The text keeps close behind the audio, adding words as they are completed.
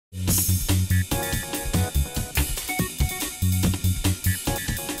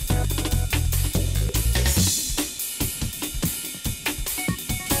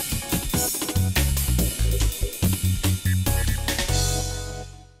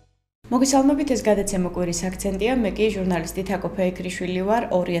მოგესალმებით, ეს გადაცემა კვირის აქცენტია. მე კი ჟურნალისტი თაკოფეიქრიშვილი ვარ.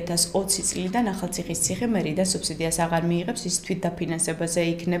 2020 წლიდან ახალციხის ციხე მერიიდან სუბსიდიას აღარ მიიღებს, ის თვითდაფინანსებაზე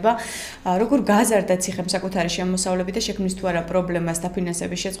იქნება. როგორ გაზარდა ციხემ საკუთარი შემოსავლებით და შექმნის თუ არა პრობლემას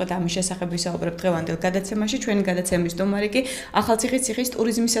დაფინანსების შეწყვეტა, ამის შესახებ ვისაუბრებთ დღევანდელ გადაცემაში. ჩვენი გადაცემის სტუმარი კი ახალციხის ციხის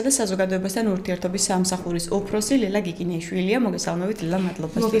ტურიზმისა და საზოგადოებასთან ურთიერთობის სამსახურის უფროსი ლელა გიგინიაშვილია. მოგესალმებით, ლელა,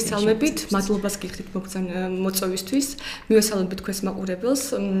 მადლობა. მოგესალმებით, მადლობას გიხდით მოწვევისთვის. მივესალმებით თქვენს მაყურებელს.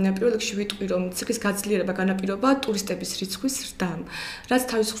 პირველ რიგში ვიტყვი, რომ ციხის გაძლიერება განაპირობა ტურისტების რიცხვის ზრდამ, რაც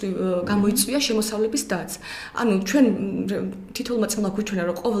თავისუფლად გამოიწვია შემოსავლების დაცვას. ანუ ჩვენ თითოეულმა წელმა გვიჩვენა,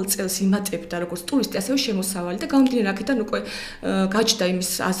 რომ ყოველ წელს იმატებდა როგორც ტურისტი, ასევე შემოსავალი და გამომდინარე აქედან უკვე გაჩნდა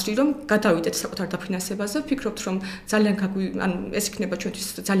იმის აზრი, რომ გადავიდეთ საკუთარ დაფინანსებაზე. ვფიქრობთ, რომ ძალიან ანუ ეს იქნება ჩვენთვის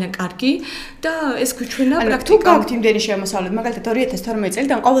ძალიან კარგი და ეს გვიჩვენა პრაქტიკულად. თუ გაქვთ იმდენი შემოსავლები, მაგალითად 2012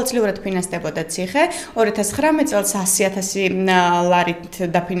 წელიდან ყოველწლიურად ფინანსდებოდა ციხე, 2019 წელს 100.000 ლარით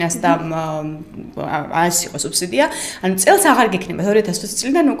დაფინანსდა ეს იყო სუბსიდია. ანუ წელს აღარ გექნება 2020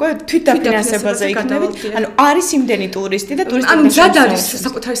 წლიდან უკვე თვითდაფინანსებაზე იქნებით. ანუ არის იმდენი ტურისტი და ტურისტები ანუ მზად არის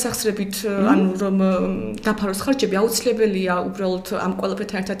საკუთარი სახსრებით, ანუ რომ დაფარვას ხარჯები აუცილებელია უბრალოდ ამ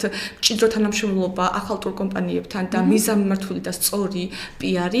ყველაფერთან ერთად მჭიდრო თანამშრომლობა ახალ ტურკომპანიებთან და მიზანმიმართული და სწორი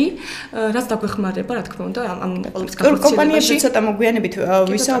პიარი, რაც დაგვეხმარება, რა თქმა უნდა, ამ ყველაფრის განხორციელებაში. ტურკომპანიებში ცოტა მოგვიანებით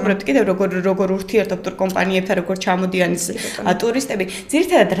ვისაუბრებთ კიდევ როგორ ურთიერთობთ ტურკომპანიებთან, როგორ ჩამოდიან ტურისტები.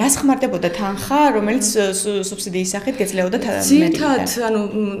 ძირითადად რას ხმარდებოდა თანხა, რომელიც სუბსიდიის სახით გეძლეოდა მერიიდან? ძირითადად, ანუ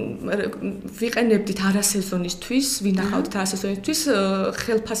ვიყენებდით არასეზონისთვის, ვინახავთ არასეზონისთვის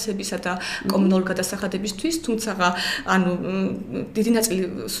ხელფასებისა და კომუნალური გადასახადებისთვის, თუმცა ანუ დიდი ნაწილი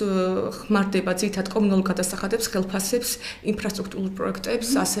ხმარდება ძირითადად კომუნალურ გადასახადებს, ხელფასებს, ინფრასტრუქტურულ პროექტებს,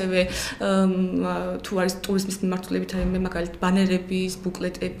 ასევე თუ არის ტურიზმის მიმართულებით, მე მაგალითად ბანერების,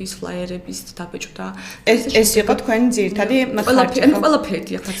 ბუკლეტების, ფლაიერების დაბეჭდა. ეს იყო თქვენი ძირითადი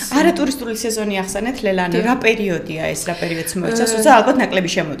ყველაფერი ახლა. არა ტურისტული სეზონი ახსენეთ ლელანი, რა პერიოდია ეს, რა პერიოდს მოიცავს? თუმცა ალბათ ნაკლები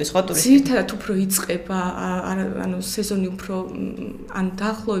შემოდის ხო ტურისტები? ძირითადად უფრო იწყება, ანუ სეზონი უფრო ან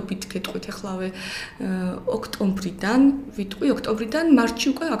დაახლოებით გეტყვით ახლავე ოქტომბრიდან, ოქტომბრიდან მარტში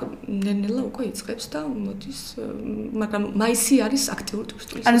უკვე ნელ-ნელა უკვე იწყებს და მოდის, მაგრამ მაისი არის აქტიური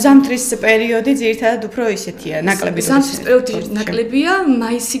ტურისტული. ანუ ზამთრის პერიოდი ძირითადად უფრო ისეთია, ნაკლები. ზამთრის პერიოდი ნაკლებია,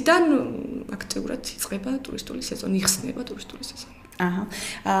 მაისიდან აქტიურად იწყება ტურისტული სეზონი, იხსნება ტურისტული სეზონი. აჰა.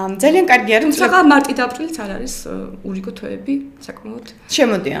 ძალიან კარგი არის, თუმცა მარტი და აპრილიც არ არის ურიგო თვეები, საკმაოდ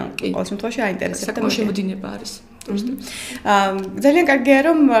შემოდიან. ყოველ შემთხვევაში აინტერესებდა. საკმაოდ შემოდინება არის. ძალიან კარგია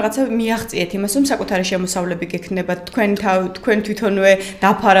რომ რაღაცა მიაღწიეთ იმას, რომ საკუთარი შემოსავლები გექნება, თქვენ თვითონვე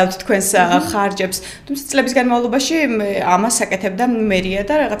დაფარავთ თქვენს ხარჯებს. თუმცა წლების განმავლობაში ამას აკეთებდა მერია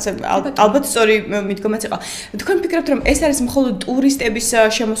და რაღაცა ალბათ სწორი მიდგომაც იყო. თქვენ ფიქრობთ, რომ ეს არის მხოლოდ ტურისტების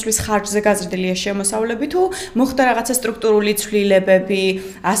შემოსვლის ხარჯზე გაზრდილი შემოსავლები თუ მოხდა რაღაცა სტრუქტურული ცვლილებები,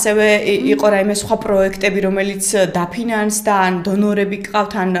 ასევე იყო რაიმე სხვა პროექტები, რომელიც დაფინანსდა, ან დონორები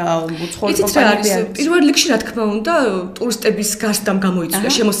გყავთ, ან უცხოური კომპანიები? პირველ რიგში რა თქმა უნდა ტურისტების გარსდამ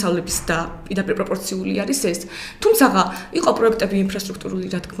გამოიწვია შემოსავლების და პირდაპირ პროპორციული არის ეს. თუმცა იყო პროექტები ინფრასტრუქტურული,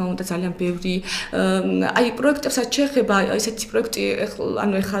 რა თქმა უნდა, ძალიან ბევრი. აი პროექტებსაც შეეხება ესეთი პროექტი,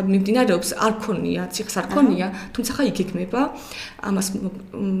 ანუ ეხლა მიმდინარეობს, არ ქონია, ციხეს არ ქონია, თუმცა იგეგმება. ამას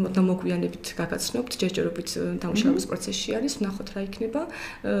მოგვიანებით გაგაცნობთ, ჯერჯერობით დამუშავების პროცესში არის, ვნახოთ რა იქნება.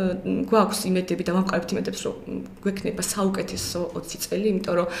 გვაქვს იმედები და ვამყარებთ იმედებს, რომ გვექნება საუკეთესო 20 წელი,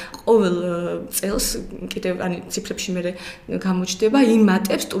 იმიტომ რომ ყოველ წელს კიდევ ან ციფრებში მე გამოჩნდება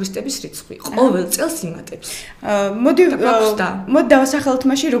იმატებს ტურისტების რიცხვი. ყოველ წელს იმატებს. მოდი დავასახელოთ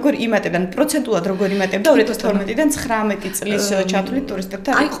მაშინ როგორ იმატებდა, პროცენტულად როგორ იმატებდა 2012-დან 19 წლის ჩათვლით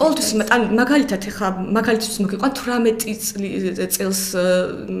ტურისტებთან. აი ყოველთვის იმატა, ან მაგალითად ეხლა მაგალითად მოგიყვან 18 წელს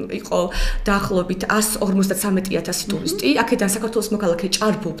იყო დაახლოებით 153.000 ტურისტი. აქედან საქართველოს მოქალაქე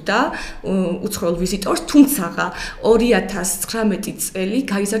ჭარბობდა უცხოელ ვიზიტორს, თუმცა 2019 წელი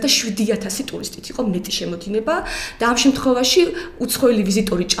გაიზარდა 7.000 ტურისტით. იყო მეტი შემოდინება და ამ შემთხვევაში უცხოელი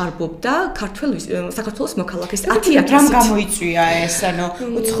ვიზიტორი ჭარბობდა საქართველოს მოქალაქეს 10.000. რამ გამოიწვია ეს? ანუ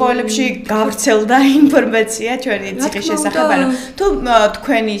უცხოელებში გავრცელდა ინფორმაცია ჩვენი ციხის შესახებ, ანუ თუ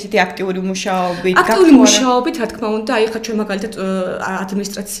თქვენი ისეთი აქტიური მუშაობით, რა თქმა უნდა, აი ხა ჩვენ მაგალითად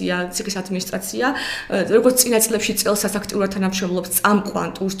ადმინისტრაცია, ციხის ადმინისტრაცია, როგორც წინა წლებში წელსაც აქტიურად თანამშრომლობს წამყვან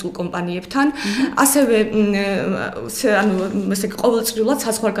ტურისტულ კომპანიებთან, ასევე ანუ ესე ყოველწლიურად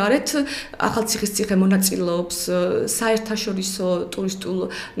საზღვარგარეთ ახალციხის ციხე მონაწილეობს მონაწილეობს საერთაშორისო ტურისტულ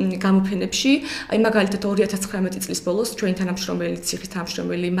გამოფენებში. აი მაგალითად 2019 წლის ბოლოს ჩვენი თანამშრომელი ციხის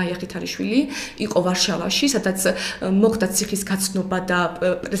თანამშრომელი იხარჯეშვილი იყო ვარშავაში, სადაც მოხდა ციხის გაცნობა და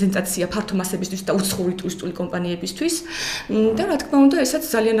პრეზენტაცია ფართო მასებისთვის და უცხოური ტურისტული კომპანიებისთვის. და რა თქმა უნდა, ესაც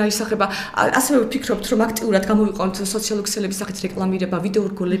ძალიან აისახება. ასევე ვფიქრობთ, რომ აქტიურად გამოვიყენოთ სოციალური ქსელების სახით რეკლამირება,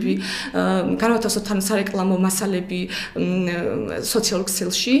 ვიდეორგოლები, განავათავსოთ თან სარეკლამო მასალები სოციალურ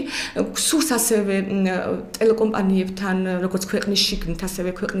ქსელში. სურს ასევე ტელეკომპანიებთან, როგორც ქვეყნის შიგნით, ასევე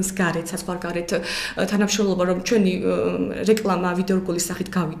ქვეყნის გარეთ, საზღვარგარეთ თანამშრომლობა, რომ ჩვენი რეკლამა ვიდეორგოლის სახით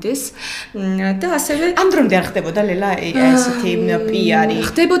გავიდეს. და ასევე ამ დრომდე არ ხდებოდა ლელა ესეთი პიარი.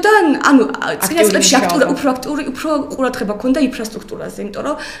 ხდებოდა, ანუ წინასწრებში უფრო ყურადღება ქონდა ინფრასტრუქტურაზე, იმიტომ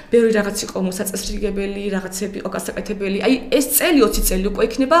რომ ბევრი რაღაც იყო მოსაწესრიგებელი, რაღაცები იყო გასაკეთებელი. აი ეს წელი 20 წელი უკვე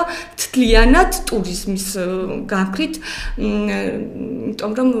იქნება თლიანად ტურიზმის განხრით,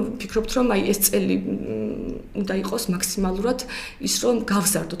 იმიტომ რომ ვფიქრობთ, რომ აი ეს წელი უნდა იყოს მაქსიმალურად ის, რომ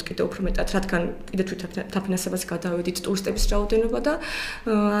გავზარდოთ კიდევ უფრო მეტად, რადგან კიდევ თვითდაფინანსებაზე გადავედით ტურისტების რაოდენობა და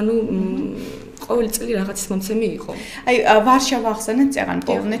ანუ ყოველი წელი რაღაცის მომცემი იყო. აი ვარშავა ახსენეთ წეგან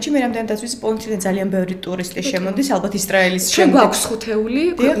პოლონეთში, მე რამდენი დაცვის პოლონეთიდან ძალიან ბევრი ტურისტი შემოდის, ალბათ ისრაელის შემდეგ. გვაქვს ხუთეული,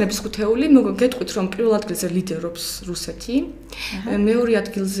 ქვეყნების ხუთეული, გეტყვით რომ პირველ ადგილზე ლიდერობს რუსეთი, მეორე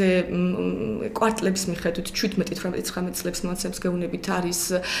ადგილზე კვარტლების მიხედვით 17-18 წლებს მონაცემს გეუბნებით არის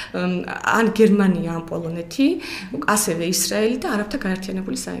ან გერმანია, ან პოლონეთი, ასევე ისრაელი და არაბთა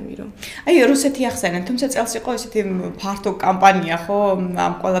გაერთიანებული საემირო. აი რუსეთი ახსენეთ, თუმცა წელს იყო ესეთი ფართო კამპანია, ხო,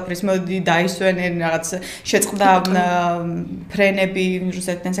 ამ ყველაფრის მოდი დაისვენენ რაღაც შეწყდა ფრენები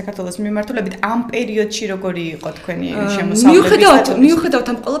რუსეთთან საქართველოს მიმართულებით. ამ პერიოდში როგორი იყო თქვენი შემოსავლები? მიუხედავად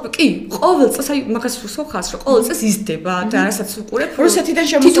ამ ყველაფერს, კი, ყოველ წელს აი მაგას ვსახავს, რომ ყოველ წელს იზრდება და რასაც უყურებ რუსეთიდან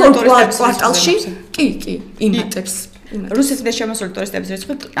შემოსული ტურისტების კვარტალში, კი, იმატებს. რუსეთიდან შემოსული ტურისტების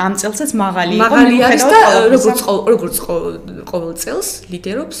რიცხვი ამ წელსაც მაღალი იყო. მაღალი არის და როგორც ყოველ წელს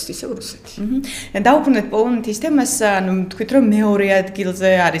ლიდერობს ისევ რუსეთი. დაუბრუნდეთ პოლონეთის თემას, ანუ თქვით რომ მეორე ადგილზე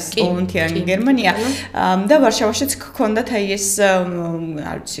არის პოლონეთი ან გერმანია და ვარშავაშიც გქონდათ აი ეს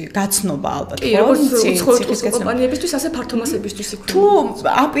არ ვიცი გაცნობა ალბათ. კი, როგორც უცხოური კომპანიებისთვის, ასე ფართო მასებისთვის იქნება. თუ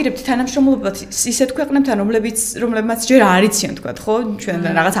აპირებთ თანამშრომლობათ ისეთ ქვეყნებთან, რომლებმაც ჯერ არ იციან თქვა, ხო? ჩვენ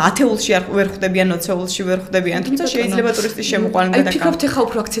რაღაც 10-ულში ვერ ხვდებიან, 20-ულში ვერ ხვდებიან, თუმცა შეიძლება ტურისტის შემოყვანა და ვფიქრობთ ახლა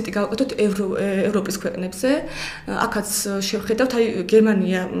უფრო აქცენტი გავაკეთოთ ევროპის ქვეყნებზე. აქაც შევხედავთ, აი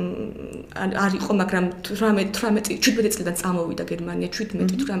გერმანია არ იყო, მაგრამ 17 წლიდან წამოვიდა გერმანია,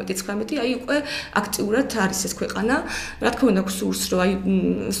 17-19, აი უკვე აქტიურად არის ეს ქვეყანა. რა თქმა უნდა, გსურს, რომ აი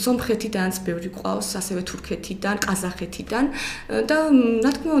სომხეთიდანაც ბევრი ყავს, ასევე თურქეთიდან, ყაზახეთიდან და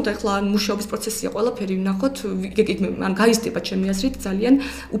რა თქმა უნდა, ახლა მუშაობის პროცესია ყველაფერი ვნახოთ, ან გაიზრდება ჩემი აზრით ძალიან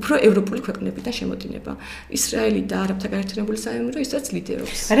უფრო ევროპული ქვეყნებიდან შემოდინება. ისრაელი და არაბთა გაერთიანებული საემირო ისაც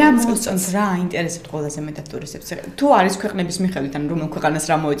ლიდერობს. რა მოსწონთ, რა აინტერესებთ ყველაზე მეტად ტურისტებს? თუ არის ქვეყნების მიხედვით, ან რომელ ქვეყანას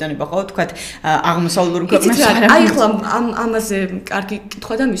რა მოეწონება, ხო, თქვათ აღმოსავლურ ქვეყნას. აი ახლა ამაზე კარგი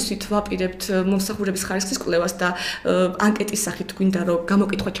კითხვა და მისვით ვაპირებთ მომსახურების ხარისხის კვლევას და ანკეტის სახით გვინდა რომ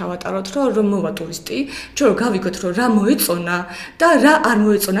გამოკითხვა ჩავატაროთ, რომ მოვა ტურისტი, ჩვენ რომ გავიგოთ რომ რა მოეწონა და რა არ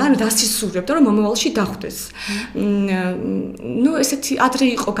მოეწონა, ან რა სისურვებთ, რომ მომავალში დახვდეს. ნუ ესეთი ადრე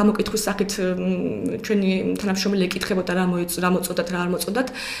იყო გამოკითხვის სახით ჩვენი თანამშრომელი ეკითხებოდა რა მოწოდათ, რა არ მოწოდათ.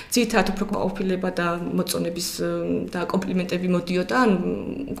 ძირითადად უფრო კმაყოფილება და მოწონების და კომპლიმენტები მოდიოდა,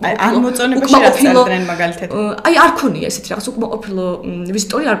 ან მოწონებაში რა წერდნენ მაგალითად? აი არ ქონია ესეთი რაღაც უკმაყოფილო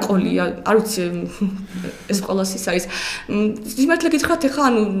ვიზიტორი არ ყოლია, არ ვიცი ეს ყველას ის არის. სიმართლე გითხრათ, ახლა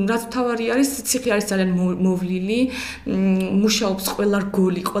ანუ რაც თავარი არის, ციხე არის ძალიან მოვლილი, მუშაობს ყველა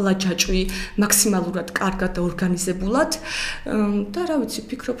რგოლი, ყველა ჯაჭვი მაქსიმალურად კარგად და ორგანიზებულად და რა ვიცი,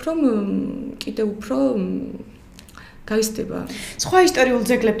 ვფიქრობ, რომ კიდევ უფრო გაიზრდება. სხვა ისტორიულ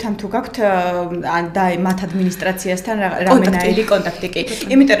ძეგლებთან თუ გაქვთ და მათ ადმინისტრაციასთან რამენაირი კონტაქტი კი.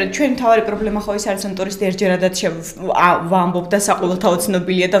 იმიტომ რომ ჩვენ თავარი პრობლემა ხო ის არის, რომ ტურისტი ერთჯერადად ვამბობ და საყოველთაო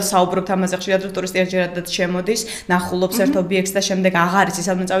ცნობილია და საუბრობთ ამაზე ხშირად, რომ ტურისტი ერთჯერადად შემოდის, ნახულობს ერთ ობიექტს და შემდეგ აღარ იცის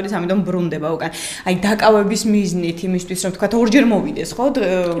ამ წავიდეს, ამიტომ ბრუნდება უკან. აი დაკავების მიზნით იმისთვის, რომ თქვა ორჯერ მოვიდეს, ხო?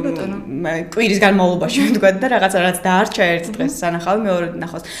 კვირის განმავლობაში თქვა და რაღაც დაარჩა ერთ დღეს სანახავი მეორედ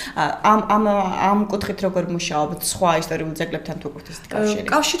ნახოს. ამ კუთხით როგორ მუშაობთ სხვა ისტორიულ ძეგლებთან თუ გვაქვს ესეთი კავშირი?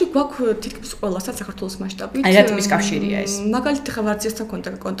 კავშირი გვაქვს თითქმის ყველასთან საქართველოს მასშტაბით. აი რა ტიპის კავშირია ეს? მაგალითად ხა ვარძიასთან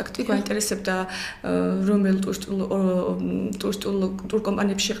კონტაქტი გვაინტერესებდა რომელ ტურისტულ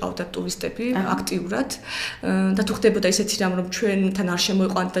ტურკომპანიებში ყავდათ ტურისტები აქტიურად და თუ ხდებოდა ისეთი რამ რომ ჩვენთან არ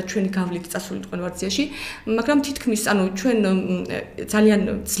შემოიყვანთ და ჩვენი გავლით წასულიყვნენ ვარძიაში, მაგრამ თითქმის ანუ ჩვენ ძალიან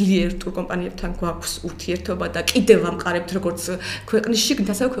ძლიერ ტურკომპანიებთან გვაქვს ურთიერთობა და კიდევ ვამყარებთ როგორც ქვეყნის შიგნით,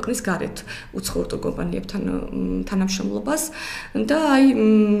 ასევე ქვეყნის გარეთ უცხოურ ტურკომპანიებთან თანამშრომლობას და აი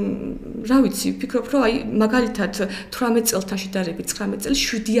რა ვიცი, ვფიქრობ, რომ აი მაგალითად 18 წელთან შედარებით 19 წელს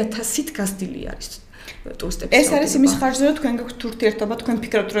 7000-ით გაზრდილი არის ტურისტების. ეს არის იმის ხარჯზე, რომ თქვენ გაქვთ ურთიერთობა, თქვენ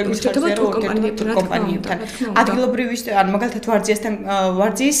ფიქრობთ, რომ იმის ხარჯზე რომ კომპანიებთან. ადგილობრივი, ანუ მაგალითად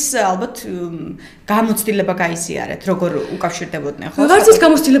ვარძიის ალბათ გამოცდილება გაიზიარეთ, როგორ უკავშირდებოდნენ, ხო? ვარძიის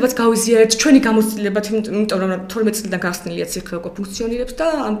გამოცდილებაც გავიზიარეთ, ჩვენი გამოცდილებაც, იმიტომ რომ 12 წლიდან გახსნილია ციხე უკვე ფუნქციონირებს და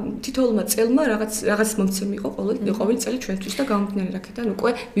თითოეულმა წელმა რაღაც მომცემი იყო ყოველი წელი ჩვენთვის და გამომდინარე აქედან უკვე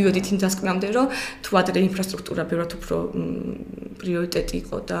მივედით იმ დასკვნამდე, რომ თუ ადრე ინფრასტრუქტურა ბევრად უფრო პრიორიტეტი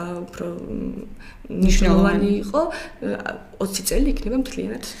იყო და უფრო მნიშვნელოვანი იყო 20 წელი იქნება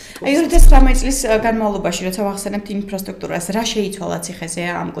მთლიანად. აი 2019 წლის განმავლობაში, როცა ვახსენებთ ინფრასტრუქტურას, რა შეიცვალა ციხეზე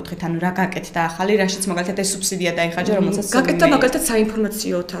ამ კუთხით, ანუ რა გაკეთდა ახალი, რაშიც მაგალითად ეს სუბსიდია დაიხარჯა, რომელსაც გაკეთდა მაგალითად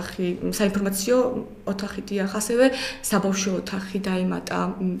საინფორმაციო ოთახი დიახ, ასევე საბავშვო ოთახი დაემატა.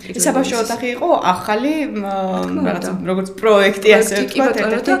 საბავშვო ოთახი იყო ახალი რაღაც როგორც პროექტი ასე ვთქვათ,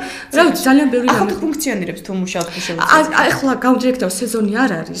 და რა ვიცი, ძალიან ბევრი ახლა ფუნქციონირებს თუ მუშაობთ შეუძლია. ახლა გამოდირექტორ სეზონი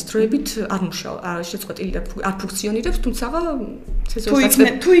არ არის, დროებით არ შეწყვეტილი არ ფუნქციონირებს, თუმცა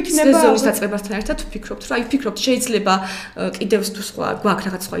სეზონის დაწყებასთან ერთად ვფიქრობთ, რომ ვფიქრობთ შეიძლება კიდევ თუ სხვა გვაქვს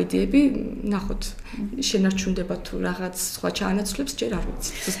რაღაც სხვა იდეები, ნახოთ შენარჩუნდება თუ რაღაც სხვა ჩაანაცვლებს, ჯერ არ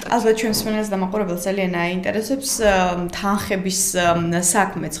ვიცი. ალბათ ჩვენს მსმენელს და მაყურებელს ძალიან აინტერესებს თანხების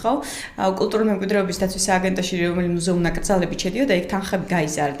საქმეც, ხო? კულტურული მემკვიდრეობის დაცვის სააგენტოში რომელიც მუზეუმ-ნაკრძალები შედიოდა, იქ თანხები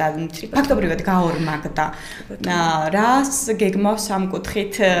გაიზარდა, ფაქტობრივად გაორმაგდა. რას გეგმავს ამ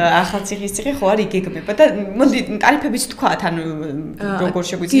კუთხით ახალციხის ციხე ხო არ იგეგმება და მოდი ტარიფებიც თქვათ, ანუ როგორ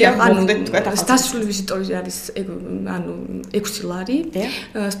შეგვიძლია მოხდეთ თქვათ ახალციხის. დასრულების ვიზიტორი არის ანუ 6 ლარი,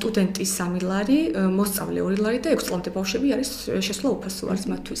 სტუდენტის 3 ლარი, მოსწავლე 2 ლარი და 6 წლამდე ბავშვები არის შესვლა უფასო არის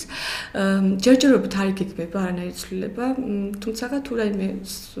მათთვის. ჯერჯერობით არ იგეგმება არანაირი ცვლილება, თუმცა თუ რაიმე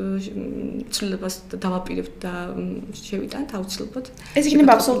ცვლილებას დავაპირებთ და შევიტანთ აუცილებლად. ეს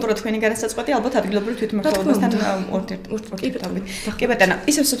იქნება აბსოლუტურად თქვენი განსაცველი, ალბათ ადგილობრივ თვითმმართველობასთან ურთიერთობით. კი ბატონო,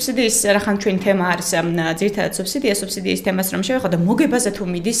 ისევ სუბსიდიის რახან ჩვენი თემა არის ძირითადად სუბსიდიის თემას რომ შევეხო და მოგებაზე თუ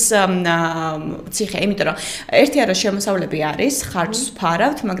მიდის ციხე, იმიტომ რომ ერთია რომ შემოსავლები არის, ხარჯს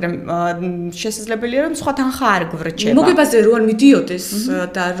ვფარავთ, მაგრამ შესაძლებელია რომ სხვა თანხა არ გვრჩება. მოგებაზე რო არ მიდიოდეს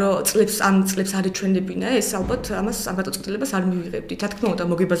და რო ამ წლებს არ ეჩვენებინა ეს, ალბათ ამას ამ გადაწყვეტილებას არ მივიღებდით. რა თქმა უნდა,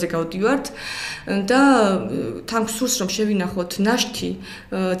 მოგებაზე გავდივართ და თან გსურს რომ შევინახოთ ნაშთი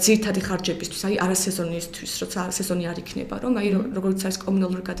ძირითადი ხარჯებისთვის, აი არასეზონისთვის, როცა სეზონი არ იქნება, რომ აი როგორც არის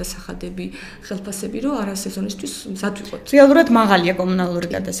კომუნალური გადასახადები, ხელფასები, რომ არასეზონისთვის მზად ვიყოთ. რეალურად მაღალია კომუნალური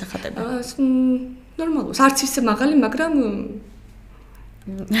გადასახადები. ნორმალურია. არც ისე მაღალი, მაგრამ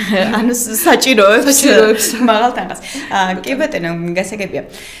ანუ საჭიროებს მაღალ თანხას. კი ბატონო, გასაგებია.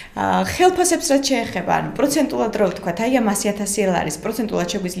 ხელფასებს რაც შეეხება, ანუ პროცენტულად რო ვთქვათ, აი ამ 100.000 ლარის პროცენტულად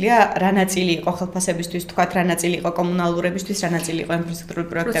შეგვიძლია რა ნაწილი იყო ხელფასებისთვის, ვთქვათ, რა ნაწილი იყო კომუნალურებისთვის, რა ნაწილი იყო ინფრასტრუქტურული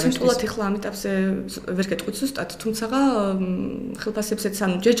პროექტებისთვის. პროცენტულად ახლა ამ ეტაპზე ვერ გეტყვით ზუსტად, თუმცა ხელფასებსაც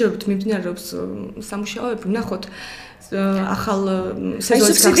ანუ ჯერჯერობით მიმდინარეობს სამუშაოები, ნახოთ ახალ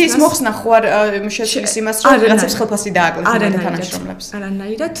სეზონის სუბსიდიის მოხსნა ხო არ შეცვლის იმას, რომ რაღაცებს ხელფასი დააკლდეს თანამშრომლებს.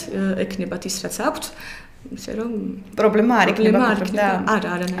 არანაირად ექნებათ ის რაც აქვთ, ისე რომ პრობლემა არ იქნება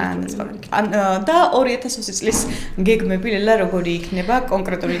არანაირად. და 2020 წლის გეგმები ლელა როგორი იქნება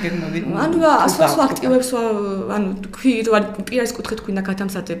კონკრეტული გეგმები? ანუ ასო აქტივებს ანუ პირის კუთხით გვინდა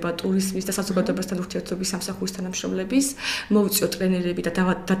გადამზადება ტურიზმის და საზოგადოებასთან ურთიერთობის სამსახურის თანამშრომლების, მოვიწიო ტრენერები და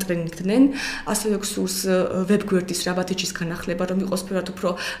დატრენინგდნენ, ასევე გსურს ვებგვერდის რაბათეჩის განახლება, რომ იყოს ფერად უფრო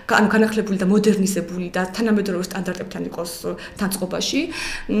განახლებული და მოდერნიზებული და თანამედროვე სტანდარტებთან იყოს დაწყობაში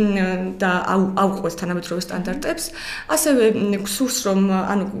და აუყვეს თანამედროვე სტანდარტებს. ასევე გსურს რომ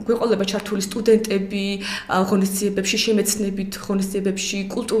ანუ გვეყოლება ჩართული სტუდენტები ღონისძიებებში, შემეცნებით ღონისძიებებში,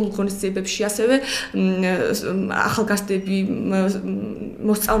 კულტურულ ღონისძიებებში, ასევე ახალგაზრდები,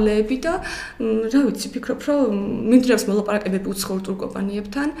 მოსწავლეები და რა ვიცი, ვფიქრობ, რომ მიმდინარეობს მოლაპარაკებები უცხოურ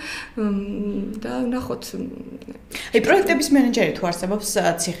ტურკომპანიებთან და ნახოთ. აი პროექტების მენეჯერი თუ არსებობს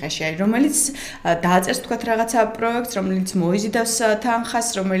ციხეში, რომელიც დააწერს თქვათ რაღაცა პროექტს, რომელიც მოიზიდავს თანხას,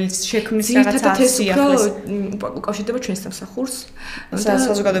 რომელიც შექმნის რაღაცა აციახლეს უკავშირდება ჩვენს სამსახურს და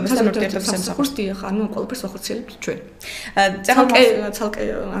საზოგადოებასთან ურთიერთობის სამსახურს, დიახ, ანუ ყველაფერს ვახორციელებთ ჩვენ. ცალკე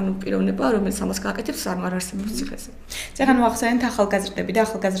ანუ პიროვნება, რომელიც ამას გააკეთებს, არ არსებობს ციხეზე. წეგან ვახსენეთ ახალგაზრდები და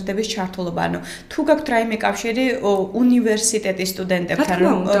ახალგაზრდების ჩართულობა, ანუ თუ გაქვთ რაიმე კავშირი უნივერსიტეტის სტუდენტებთან,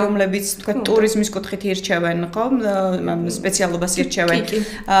 რომლებიც თქვა ტურიზმის კუთხით ირჩევენ, ხო, სპეციალობას ირჩევენ.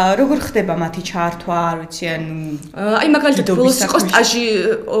 როგორ ხდება მათი ჩართვა, არ ვიცი, ანუ აი მაგალითად ბოლოს იყო სტაჟი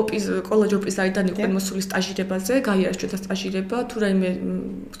კოლეჯ ოპის აიდან იყო გამოსული სტაჟირებაზე, გაიარეს ჩვენთან სტაჟირება, თუ რაიმე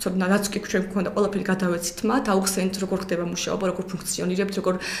ცოდნა რაც კი ჩვენ გქონდა ყველაფერი გადავეცით მათ, აუხსენით როგორ ხდება მუშაობა, როგორ ფუნქციონირებთ,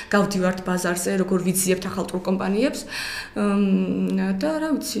 როგორ გავდივართ ბაზარზე, როგორ ვიძიებთ ახალ ტურ კომპანიებს და რა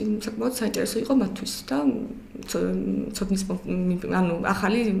ვიცი, საკმაოდ საინტერესო იყო მათთვის და ცოდნის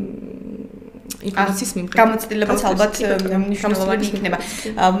ახალი ინფორმაციის მიმღები. გამოცდილებაც ალბათ მნიშვნელოვანი იქნება.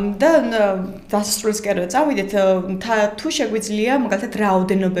 და დასასრულისკენ წავიდეთ, თუ შეგვიძლია მაგალითად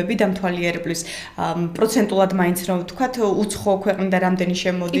რაოდენობები დამთვალიერებლის პროცენტულად მაინც რომ ვთქვათ, უცხო ქვეყნიდან რამდენი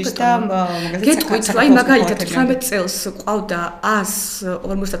შემოდის და მაგალითად გეტყვით, აი მაგალითად 18 წელს ყავდა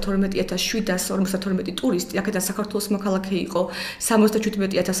 152,752 ტურისტი, აქედან საქართველოს მოქალაქე იყო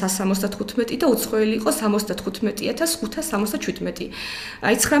 77,175 და უცხოელი იყო 75,517.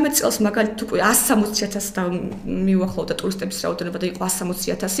 აი 19 წელს მაგალითად უკვე 160,000 და მიუახლოვდა ტურისტების რაოდენობა და იყო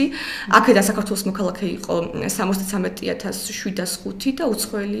 160,000. აქედან საქართველოს მოქალაქე იყო 73,705 და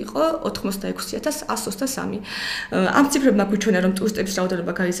უცხოელი იყო 86,123. ამ ციფრებმა გვიჩვენა, რომ ტურისტების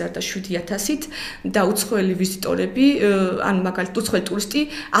რაოდენობა გაიზარდა 7,000-ით და უცხოელი ვიზიტორები, ან მაგალითად უცხოელი ტურისტი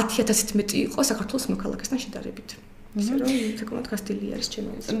 10,000-ით მეტი იყო საქართველოს მოქალაქესთან შედარებით. ისე რომ საკმაოდ გასტილი არის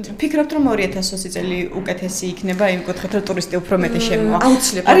ჩემი აზრით. ფიქრობთ, რომ 2020 წელი უკეთესი იქნება იმ კუთხით, რომ ტურისტი უფრო მეტი შემოვა?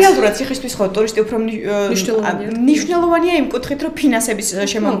 აუცილებლად. რეალურად ციხისთვის ხო ტურისტი უფრო მნიშვნელოვანია იმ კუთხით, რომ ფინანსების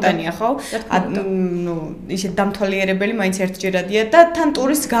შემომტანია, ხო? ისე დამთვალიერებელი მაინც ერთჯერადია და თან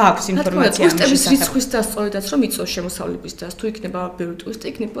ტურისტს გააქვს ინფორმაცია. ტურისტების რიცხვის და სწორედაც რომ იწოს შემოსავლების და თუ იქნება ბევრი ტურისტი,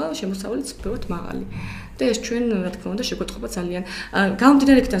 იქნება შემოსავლიც ბევრად მაღალი. და ეს ჩვენ რა თქმა უნდა შეგვეთყობა ძალიან.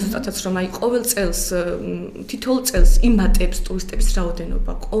 გამომდინარე იქიდან ზუსტადაც რომ აი ყოველ წელს თითოეულ წელს იმატებს ტურისტების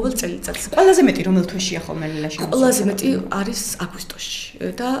რაოდენობა ყოველ წელიწადს. ყველაზე მეტი რომელ თვეშია ხოლმე შემოსავალი? ყველაზე მეტი არის აგვისტოში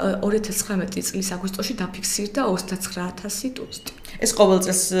და 2019 წლის აგვისტოში დაფიქსირდა 29,000 ტურისტი. ეს ყოველ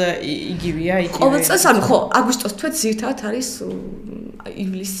წელს იგივეა, იგივე. ყოველ წელს ანუ ხო, აგვისტოს თვე ძირითადად არის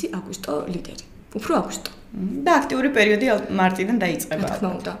ივლისი, აგვისტო ლიდერი. უფრო აგვისტო. და აქტიური პერიოდი მარტიდან დაიწყება. რა თქმა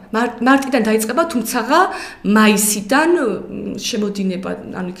უნდა. მარტიდან დაიწყება, თუმცა მაისიდან შემოდინება,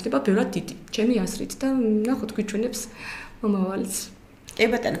 ანუ იქნება ბევრად დიდი, ჩემი აზრით და ნახოთ გვიჩვენებს მომავალიც. კი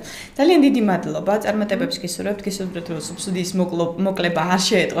ბატონო, ძალიან დიდი მადლობა. წარმატებებს გისურვებთ, რომ სუბსიდიის მოკლება არ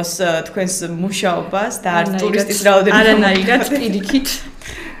შეეტყოს თქვენს მუშაობას და არ ტურისტის რაოდენობა. არანაირად პირიქით.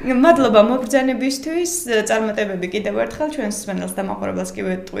 მადლობა მობრძანებისთვის. წარმატებები კიდევ ერთხელ ჩვენს მსმენელს და მაყურებელს კი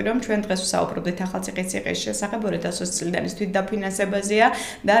ვეტყვი, რომ ჩვენ დღეს ვსაუბრობდით ახალციხის ციხის შესახებ 2020 წლიდანის თვითდაფინანსებაზეა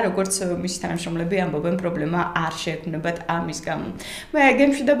და როგორც მისი თანამშრომლები ამბობენ, პრობლემა არ შეექმნებათ ამის გამო. მე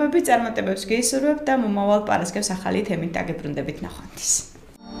გემშვიდობები, წარმატებებს გისურვებთ და მომავალ პარასკევს ახალი თემით დაგებრუნდებით ნახვამდის.